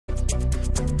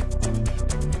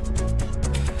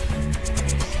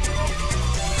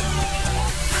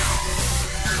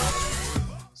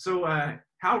So,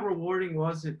 how rewarding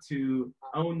was it to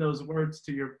own those words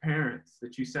to your parents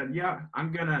that you said, "Yeah,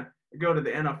 I'm gonna go to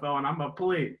the NFL and I'm gonna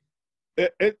play"?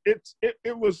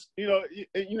 It was,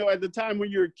 at the time when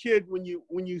you're a kid, when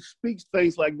you speak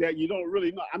things like that, you don't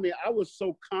really know. I mean, I was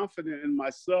so confident in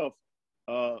myself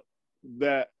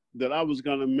that I was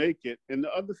gonna make it. And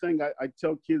the other thing I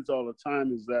tell kids all the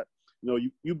time is that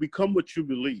you become what you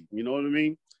believe. You know what I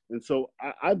mean? And so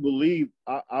I believe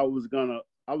I was gonna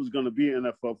be an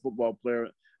NFL football player,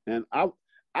 and I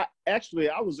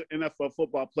was an NFL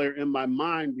football player in my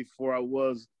mind before I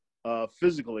was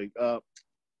physically.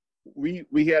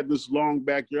 We had this long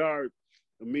backyard,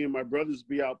 and me and my brothers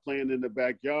be out playing in the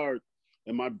backyard,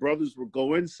 and my brothers would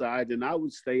go inside, and I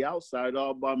would stay outside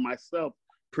all by myself,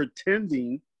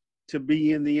 pretending to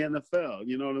be in the NFL.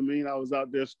 You know what I mean? I was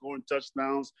out there scoring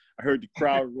touchdowns. I heard the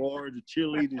crowd roar, the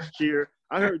cheerleaders cheer.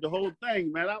 I heard the whole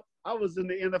thing, man. I was in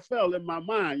the NFL in my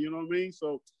mind. You know what I mean?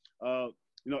 So,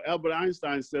 Albert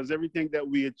Einstein says everything that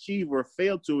we achieve or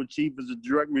fail to achieve is a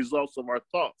direct result of our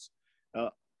thoughts.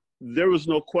 There was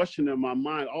no question in my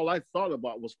mind. All I thought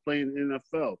about was playing in the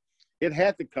NFL. It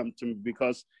had to come to me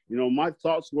because, my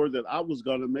thoughts were that I was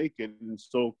going to make it. And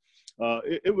so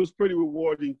it was pretty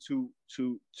rewarding to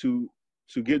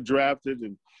get drafted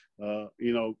and,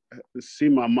 to see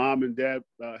my mom and dad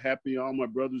happy, all my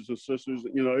brothers and sisters.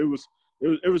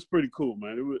 It was pretty cool,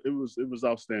 man. It was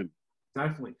outstanding.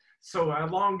 Definitely. So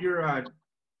along your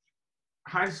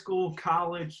high school,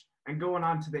 college, and going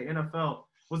on to the NFL,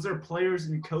 was there players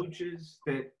and coaches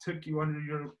that took you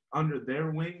under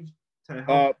their wing to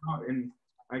help out and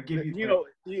give you?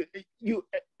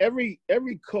 Every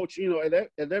coach,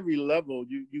 at every level,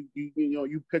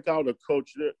 you pick out a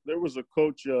coach. There was a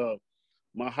coach,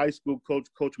 my high school coach,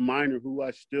 Coach Miner, who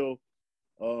I still.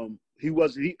 He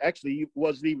wasn't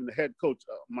even the head coach.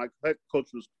 My head coach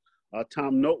was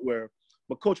Tom Noteware,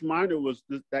 but Coach Miner was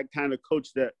that kind of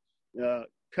coach that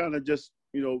kind of just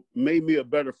made me a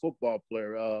better football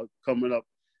player coming up.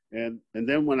 And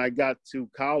then when I got to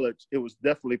college, it was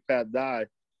definitely Pat Dye.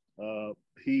 I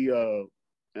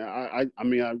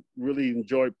really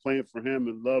enjoyed playing for him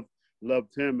and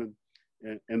loved him.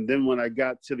 And then when I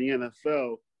got to the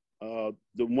NFL,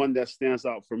 the one that stands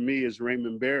out for me is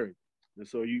Raymond Berry. And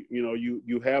so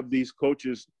you have these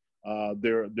coaches,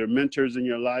 they're mentors in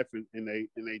your life, and they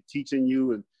teaching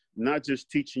you, and not just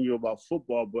teaching you about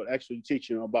football, but actually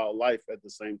teaching you about life at the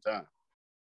same time.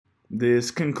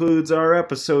 This concludes our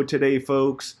episode today,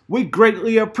 folks. We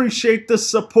greatly appreciate the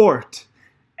support.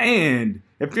 And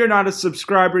if you're not a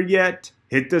subscriber yet,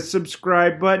 hit the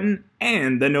subscribe button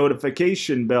and the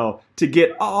notification bell to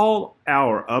get all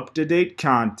our up-to-date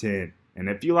content. And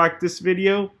if you like this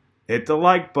video, hit the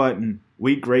like button.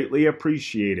 We greatly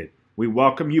appreciate it. We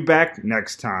welcome you back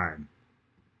next time.